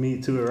beating his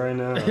meat to it right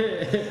now.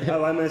 I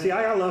like, man. See,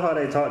 I love how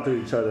they talk to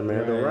each other,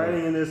 man. The Right.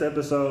 writing in this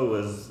episode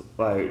was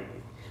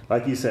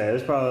like you said,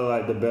 it's probably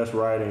like the best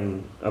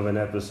writing of an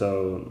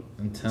episode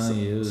I'm telling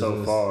you, it was so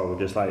just- far. With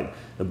just like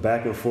the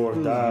back and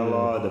forth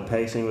dialogue, the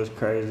pacing was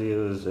crazy. It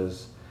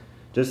was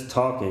just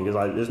talking. Cause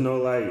like there's no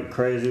like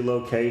crazy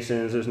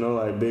locations. There's no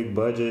like big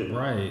budget.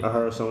 Right. I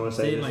heard someone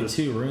say Stayed in this like was-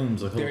 2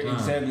 rooms the whole They're time.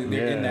 exactly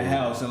they're in the Yeah.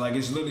 house and like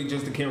it's literally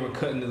just the camera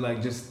cutting it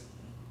like just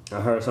I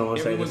heard someone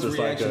say this Everyone's was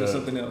like reaction to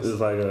something else. This was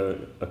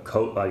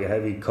like a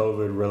heavy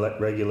COVID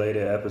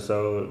regulated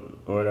episode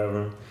or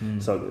whatever.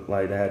 So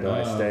like they had to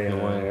like Oh, stay in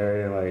okay. one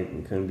area, like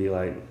it couldn't be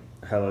like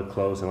hella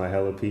close and like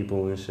hella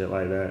people and shit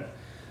like that.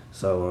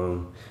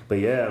 So but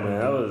yeah,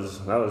 man, that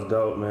was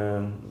dope,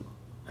 man.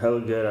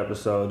 Hella good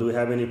episode. Do we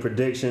have any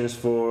predictions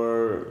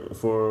for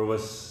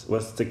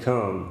what's to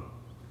come?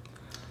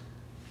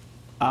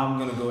 I'm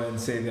gonna go ahead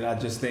and say that I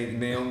just think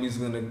Naomi's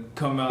gonna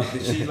come out.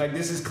 That she's like,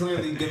 this is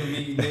clearly gonna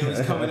be Naomi's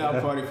coming out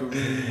party for me,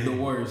 the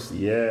worst.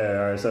 Yeah,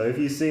 all right. So if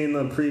you've seen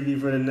the preview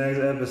for the next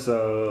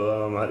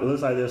episode, it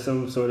looks like there's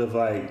some sort of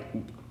like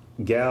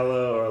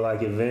gala or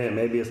like event.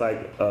 Maybe it's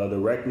like the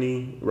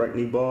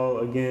Reckney Ball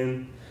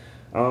again.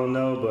 I don't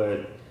know,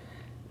 but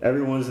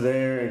everyone's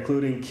there,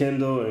 including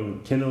Kendall,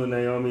 and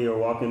Naomi are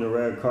walking the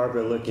red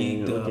carpet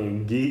looking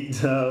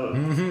geeked up.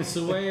 I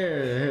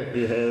swear.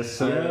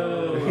 Yes, I sir.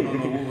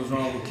 don't know what was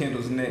wrong with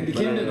Kendall's neck. but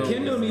I know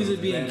Kendall it was needs to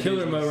be in bad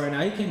killer business. mode right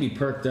now. He can't be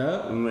perked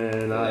up.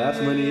 Man, that's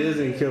when he is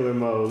in killer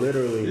mode,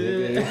 literally.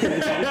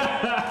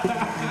 Nigga.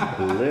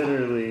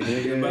 Literally,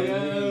 nigga.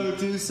 Yo,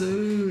 too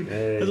soon.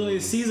 Hey. That was only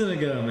a season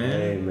ago,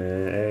 man. Hey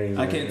man.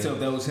 I can't tell if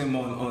that was him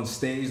on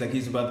stage, like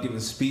he's about to give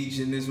a speech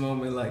in this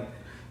moment, like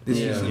this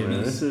Yeah, is man. me.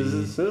 This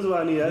is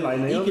what I need. Like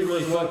He Naomi can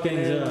really was fuck walking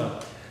things in.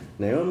 up.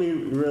 Naomi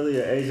really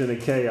an agent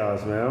of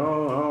chaos, man. I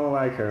don't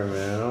like her,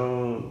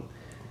 man.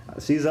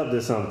 She's up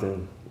to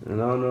something,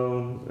 and I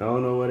don't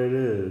know what it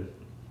is.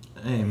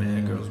 Hey,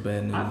 man. That girl's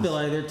bad news. I feel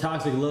like their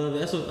toxic love.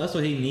 That's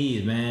what he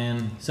needs,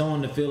 man.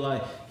 Someone to feel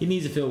like he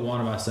needs to feel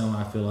wanted by someone.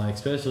 I feel like,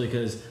 especially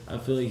because I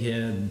feel like he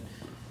had,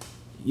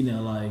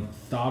 like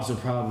thoughts are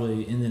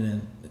probably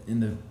in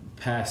the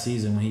past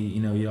season when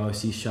you always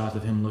see shots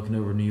of him looking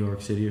over New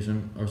York City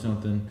or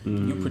something.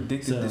 You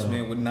predicted this So-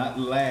 man would not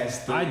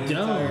last. The I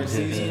entire don't.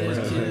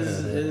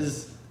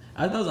 season.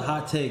 I thought it was a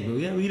hot take, but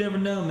yeah, we never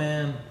know,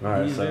 man. All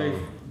right, He's so- very,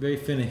 very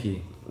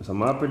finicky. So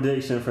my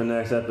prediction for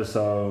next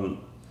episode,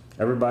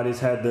 everybody's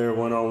had their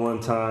one-on-one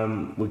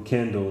time with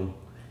Kendall,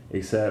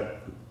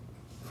 except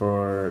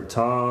for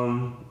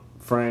Tom,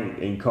 Frank,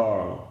 and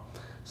Carl.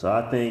 So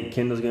I think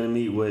Kendall's gonna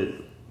meet with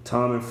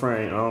Tom and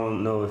Frank. I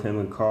don't know if him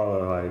and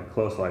Carl are like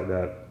close like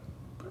that,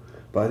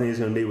 but I think he's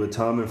gonna meet with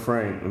Tom and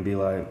Frank and be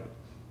like,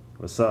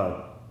 "What's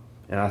up?"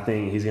 And I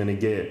think he's gonna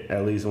get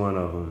at least one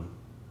of them.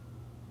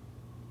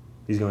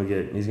 He's gonna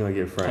get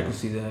I Frank. can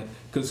see that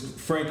because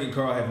Frank and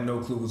Carl have no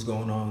clue what's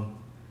going on.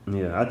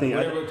 Yeah, I think.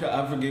 Whatever,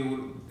 I forget what,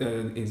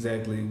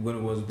 exactly when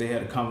it was. They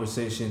had a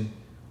conversation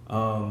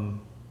after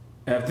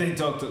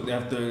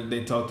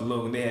they talked to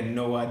Logan. They had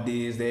no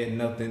ideas. They had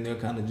nothing. They're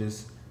kind of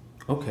just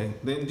Okay,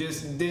 they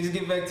just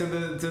get back to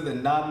the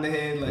nodding the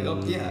head like, oh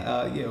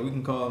yeah, we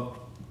can call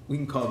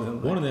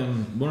them. One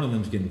of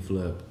them's getting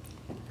flipped.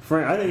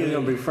 Frank, I think it's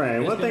gonna be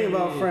Frank. One thing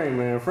about Frank,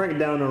 man, Frank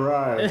down the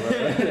ride, bro.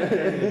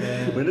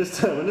 when it's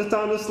time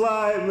to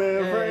slide,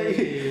 man,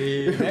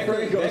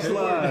 Frank gonna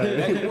slide.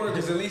 That could work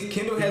because at least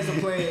Kendall has a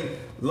plan.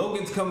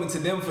 Logan's coming to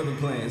them for the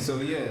plan,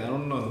 so yeah, I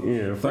don't know.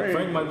 Yeah,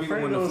 Frank might be the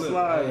one to flip.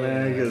 Slide,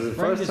 man, because the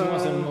Frank first just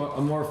time wants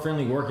a more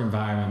friendly work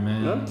environment,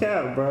 man. no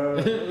cap,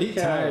 bro. He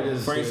tired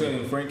as Frank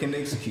can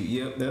execute.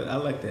 Yep, I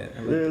like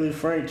that. Literally,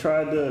 Frank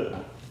tried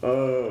to.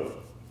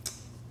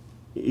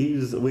 He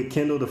was with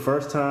Kendall the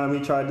first time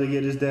he tried to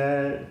get his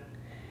dad.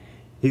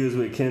 He was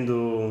with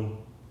Kendall.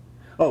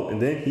 Oh,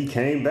 and then he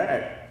came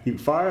back. He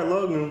fired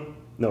Logan.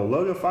 No,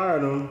 Logan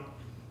fired him.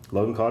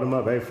 Logan called him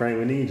up. Hey, Frank,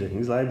 we need you.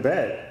 He's like,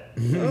 bet.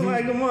 I'm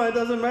like, come on, it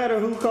doesn't matter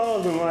who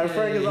calls him. Like,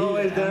 Frank is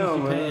always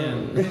down,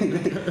 man.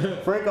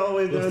 Frank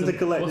always down to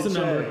collect the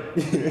check.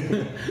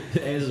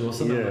 What's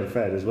the number? Yeah,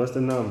 fact. What's the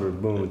number?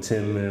 Boom,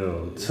 10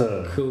 mil.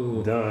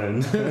 Cool.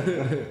 Done.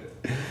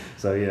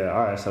 So yeah,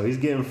 all right. So he's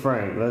getting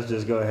Frank. Let's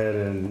just go ahead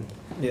and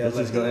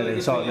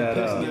chalk that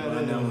up.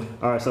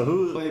 All right. So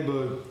who?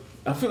 Playbook.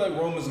 I feel like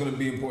Roman's gonna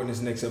be important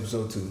this next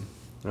episode too.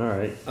 All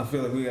right. I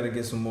feel like we gotta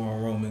get some more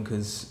on Roman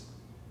because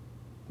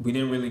we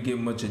didn't really get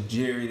much of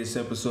Jerry this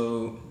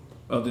episode,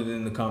 other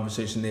than the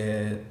conversation they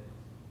had,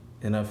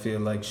 and I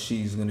feel like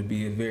she's gonna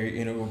be a very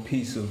integral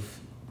piece of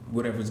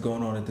whatever's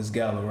going on at this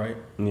gala, right?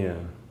 Yeah.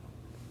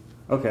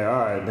 Okay. All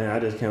right. Then I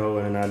just came up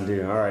with an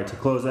idea. All right. To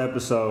close the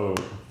episode,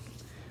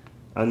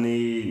 I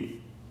need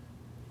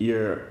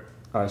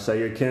say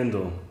your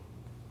Kendall.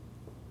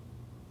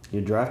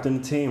 You're drafting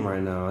a team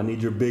right now. I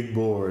need your big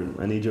board.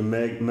 I need your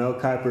Mel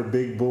Kiper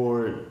big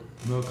board.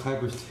 Mel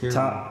Kiper's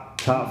terrible.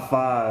 Top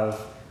 5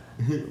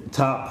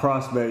 top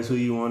prospects who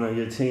you want on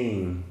your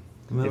team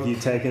if you're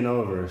taking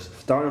over.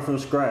 Starting from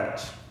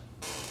scratch.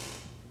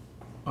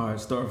 All right,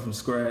 starting from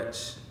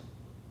scratch.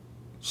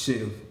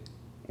 Shiv.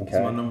 Okay.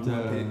 That's my number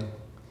 1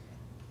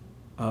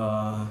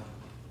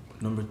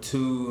 pick. Number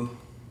 2.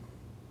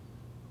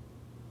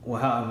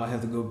 Wow, I might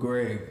have to go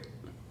Greg.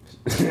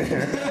 Whoa!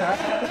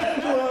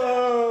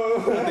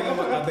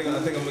 I think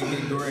I'm gonna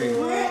get Greg.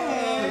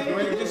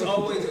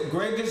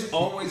 Greg just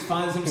always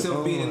finds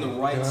himself being in the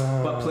right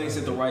place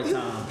at the right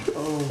time.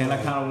 And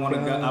I kind of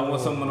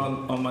want someone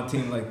on my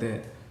team like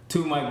that.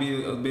 2 might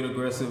be a bit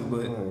aggressive,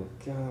 but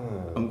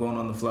I'm going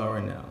on the fly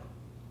right now.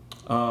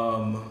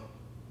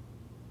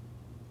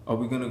 Are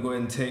we gonna go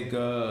ahead and take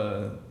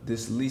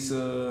this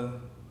Lisa?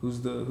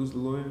 Who's the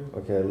lawyer?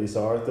 Okay, Lisa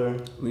Arthur.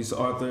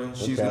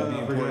 She's gonna be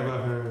important.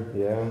 About her.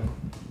 Yeah.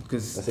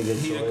 Because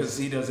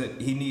he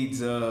doesn't. He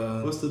needs.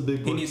 What's the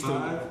big boy? He needs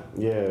 5?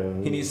 Yeah.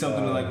 He needs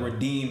something to like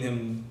redeem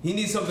him. He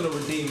needs something to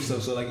redeem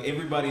himself. So like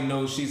everybody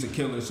knows she's a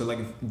killer. So like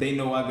if they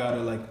know I got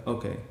her, like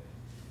okay,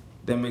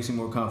 that makes me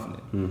more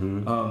confident.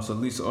 Mm-hmm. So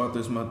Lisa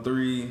Arthur's my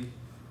 3,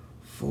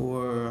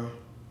 4.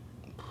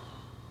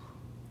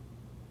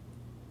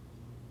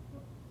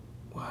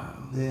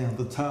 Wow. Damn,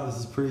 the top.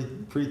 This is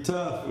pretty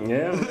tough.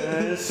 Yeah,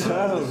 man, it's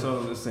tough. So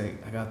let's say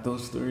I got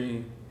those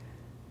 3.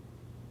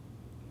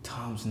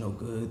 Tom's no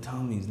good.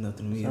 Tom means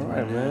nothing to me. All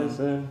right, man.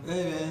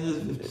 Hey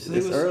man, It's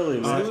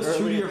early, man. It's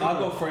early. I'll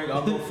go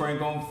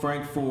Frank on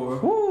Frank 4.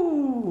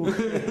 Woo!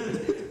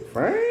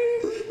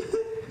 Frank?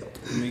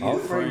 Let me get All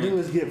Frank do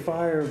is get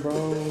fired,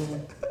 bro.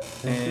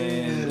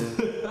 And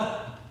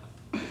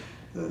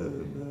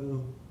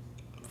No.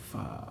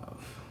 5.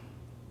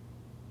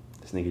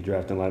 This nigga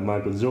drafting like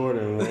Michael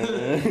Jordan,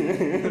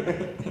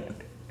 man.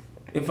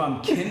 If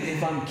I'm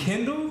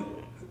Kendall,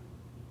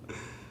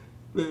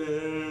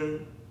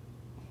 Man.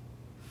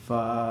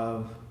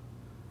 5.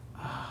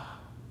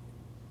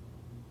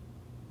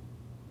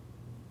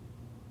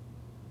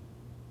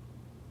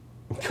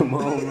 Come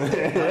on,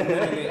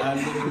 man. I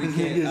literally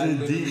can't.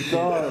 Nigga's a deep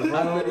thought, bro. I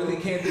literally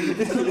can't think.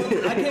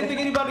 I can't think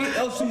anybody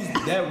else who's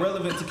that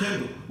relevant to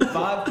Kendall.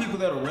 5 people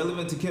that are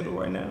relevant to Kendall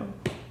right now.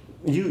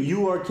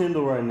 You are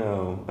Kendall right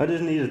now. I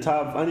just need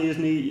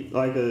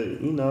like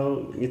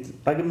it's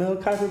like a Mel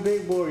Kiper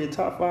big board, your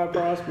top 5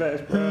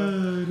 prospects, bro.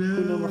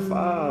 Who number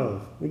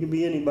 5? It could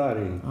be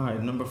anybody. All right,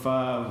 number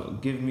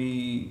 5. Give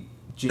me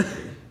Jerry.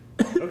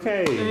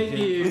 Okay. Thank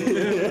you.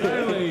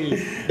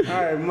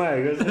 All right,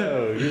 Mike, let's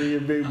go. Give me your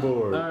big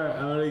board. All right,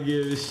 I'm gonna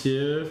give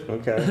Shiv,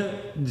 Okay.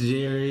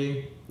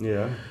 Jerry.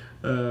 Yeah.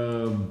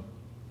 I'm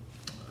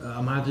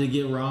gonna have to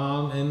get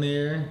Rom in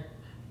there.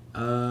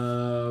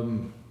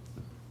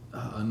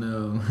 Oh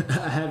no,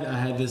 I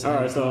had this. All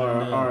right, so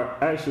never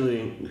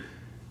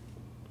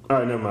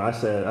mind. I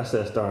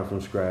said starting from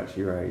scratch.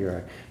 You're right.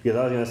 Because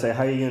I was gonna say,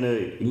 how you gonna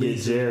get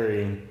Lisa.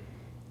 Jerry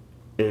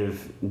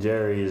if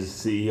Jerry is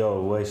CEO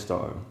of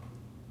Waystar?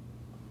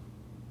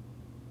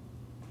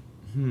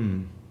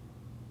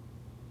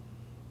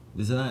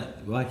 Is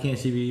that why can't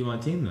she be my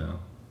team though?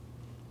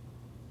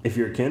 If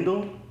you're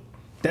Kendall,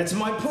 That's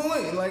my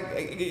point.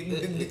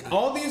 Like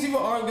all these people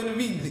aren't going to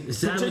be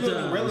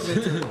particularly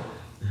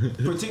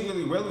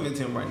relevant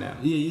to him right now.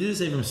 Yeah, you didn't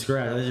say from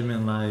scratch. I just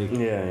meant like.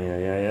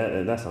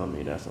 yeah. That's on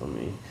me.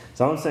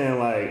 So I'm saying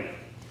like,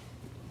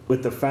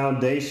 with the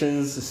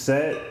foundations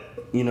set,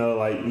 you know,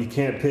 like you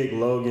can't pick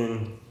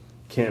Logan,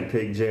 can't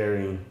pick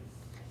Jerry,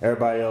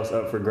 everybody else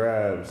up for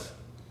grabs.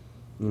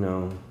 You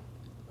know,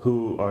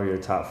 who are your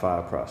top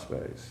 5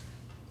 prospects?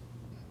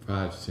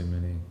 5's too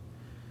many.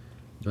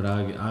 But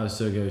I would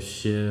still go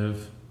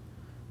Shiv,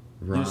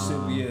 Ron.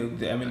 I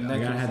mean, I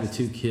gotta have the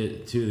two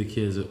of the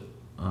kids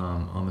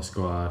on the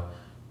squad.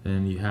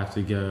 Then you have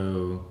to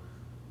go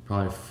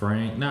probably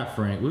Frank. Not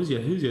Frank. Who's the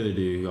other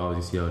dude who always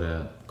gets yelled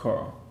at?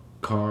 Carl.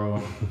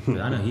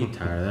 I know he's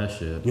tired of that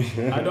shit.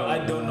 I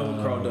don't know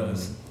what Carl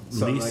does.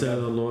 So Lisa,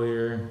 the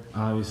lawyer.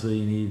 Obviously,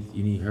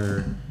 you need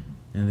her,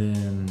 and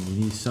then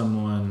you need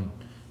someone.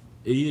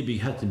 It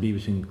have to be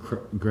between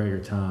Greg or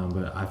Tom,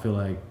 but I feel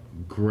like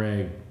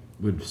Greg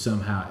would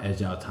somehow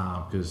edge out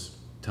Tom because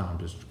Tom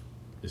just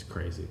is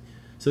crazy.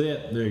 So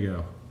yeah, there you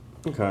go.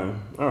 Okay,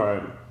 all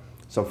right.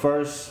 So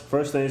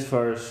first things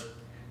first.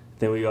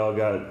 Then we all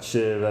got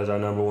Shiv as our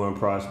number 1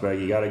 prospect.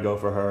 You got to go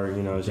for her.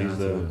 You know,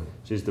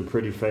 she's the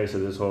pretty face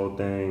of this whole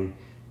thing.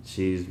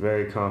 She's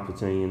very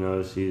competent. You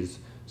know, she's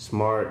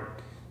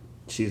smart.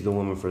 She's the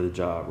woman for the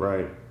job,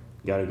 right?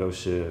 Got to go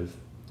Shiv.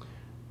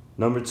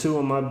 Number 2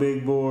 on my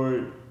big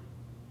board,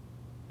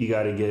 you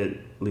got to get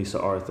Lisa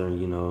Arthur.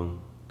 You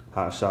know,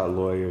 hot shot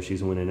lawyer.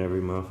 She's winning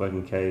every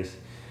motherfucking case.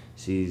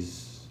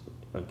 She's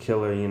a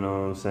killer. You know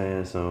what I'm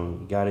saying? So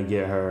you got to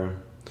get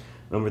her.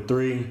 Number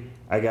 3.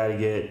 I got to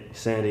get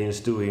Sandy and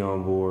Stewie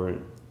on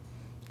board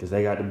because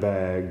they got the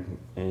bag.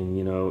 And,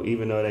 you know,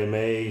 even though they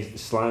may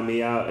slime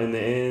me out in the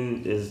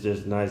end, it's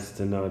just nice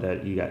to know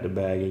that you got the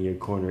bag in your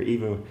corner,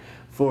 even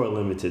for a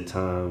limited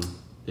time.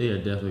 Yeah,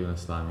 definitely gonna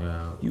slime you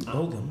out. You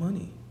owe them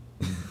money.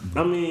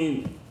 I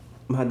mean,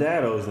 my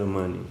dad owes them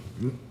money.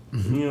 You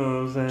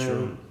know what I'm saying?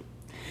 True.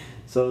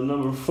 So,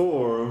 number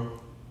 4,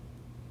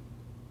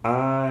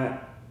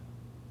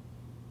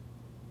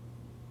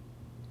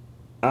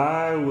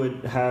 I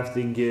would have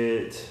to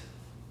get.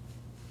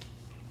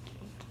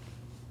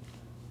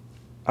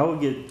 I would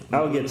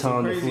get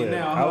Tom to flip.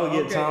 I would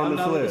get Tom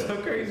to flip. So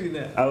crazy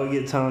now. I would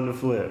get Tom to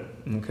flip.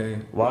 Okay.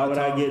 Why would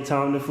I get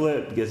Tom to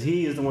flip? Because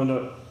he is the one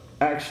that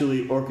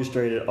actually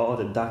orchestrated all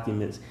the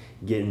documents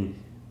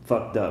getting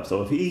fucked up.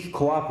 So if he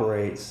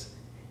cooperates,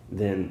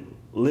 then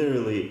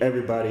literally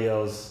everybody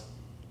else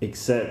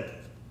except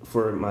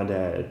for my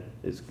dad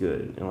is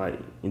good. And like,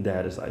 my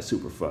dad is like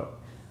super fucked.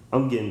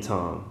 I'm getting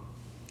Tom.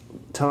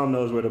 Tom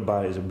knows where the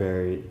bodies are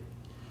buried.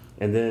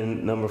 And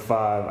then number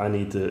 5, I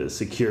need to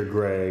secure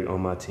Greg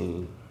on my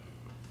team.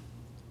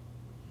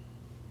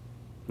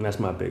 And that's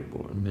my big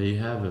board. There you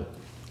have it.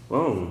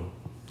 Boom.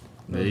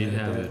 There you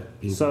have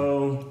it.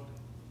 So,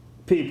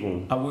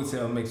 people. I would say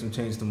I'll make some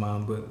change to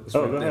mine, but let's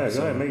Go wrap the ahead.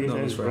 episode. Make your No,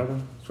 change, let's wrap.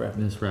 brother. Let's wrap.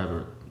 Let's wrap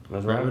it.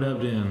 Let's Wrap it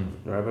up then.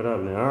 Wrap it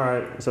up then. All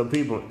right. So,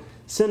 people,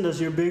 send us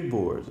your big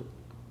boards.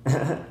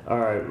 All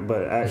right.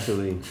 But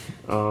actually,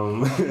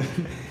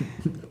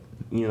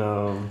 you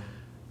know,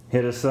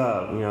 hit us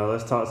up. You know,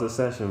 let's talk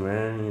Succession,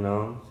 man. You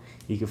know,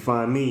 you can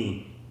find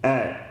me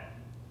at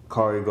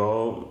Khari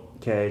Gold,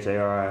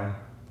 KHARI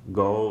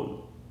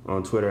Gold,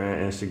 on Twitter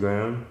and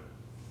Instagram.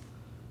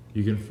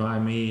 You can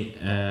find me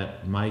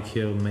at Mike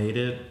Hill Made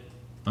It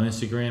on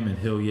Instagram and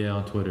Hill Yeah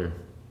on Twitter.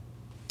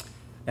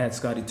 At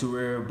Scotty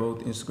Touré, both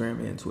Instagram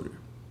and Twitter.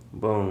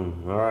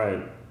 Boom. All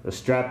right. Let's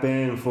strap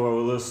in for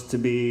what looks to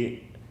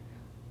be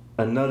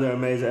another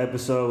amazing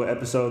episode with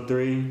episode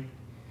 3.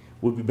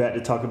 We'll be back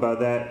to talk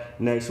about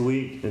that next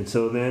week.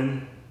 Until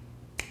then,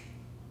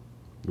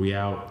 We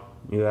out.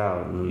 you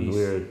out. Peace.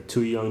 We're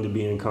too young to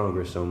be in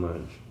Congress so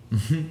much.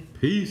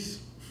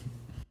 Peace.